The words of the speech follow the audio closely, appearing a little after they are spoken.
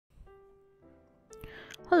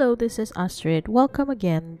Hello, this is Astrid. Welcome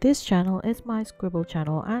again. This channel is my scribble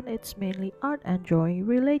channel and it's mainly art and drawing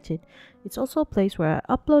related. It's also a place where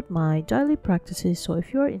I upload my daily practices, so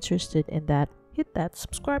if you're interested in that, hit that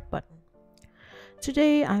subscribe button.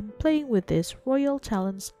 Today I'm playing with this Royal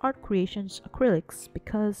Talens Art Creations acrylics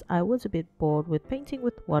because I was a bit bored with painting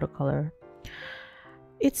with watercolor.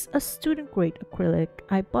 It's a student grade acrylic.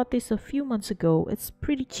 I bought this a few months ago. It's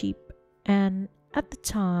pretty cheap, and at the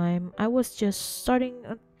time I was just starting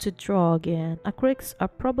to draw again. Acrylics are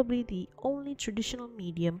probably the only traditional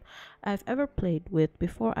medium I've ever played with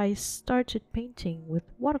before I started painting with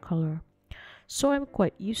watercolor, so I'm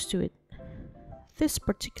quite used to it. This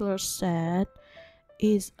particular set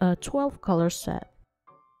is a 12 color set.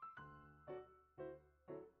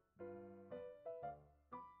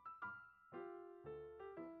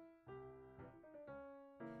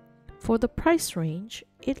 For the price range,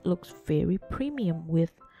 it looks very premium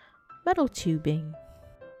with metal tubing.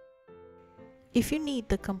 If you need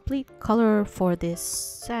the complete color for this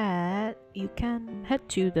set, you can head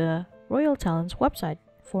to the Royal Talens website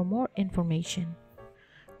for more information,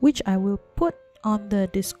 which I will put on the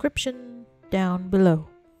description down below.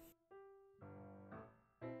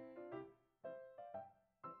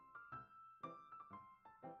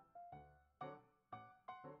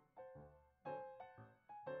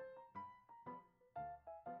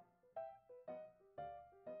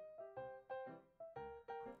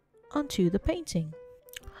 Onto the painting.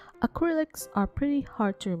 Acrylics are pretty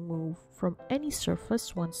hard to remove from any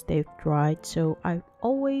surface once they've dried, so I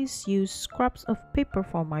always use scraps of paper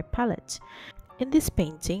for my palette. In this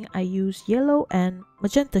painting, I use yellow and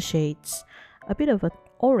magenta shades, a bit of an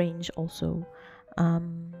orange also,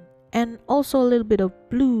 and also a little bit of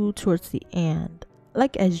blue towards the end.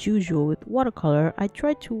 Like as usual with watercolor, I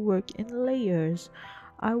try to work in layers.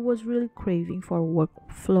 I was really craving for a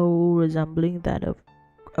workflow resembling that of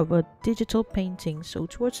a digital painting, so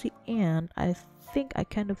towards the end I think I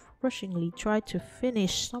kind of rushingly tried to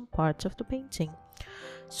finish some parts of the painting,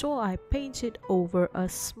 so I painted over a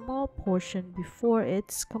small portion before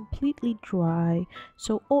it's completely dry.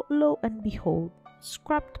 So oh, lo and behold,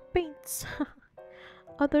 scrapped paints.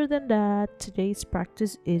 Other than that, today's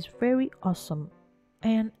practice is very awesome,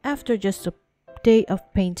 and after just a day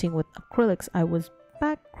of painting with acrylics, I was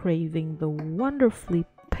back craving the wonderfully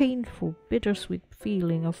painful, bittersweet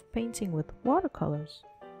feeling of painting with watercolors.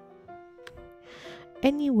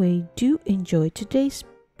 Anyway, do enjoy today's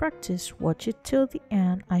practice. Watch it till the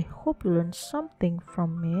end. I hope you learned something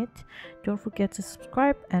from it. Don't forget to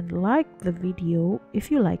subscribe and like the video if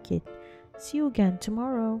you like it. See you again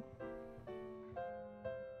tomorrow.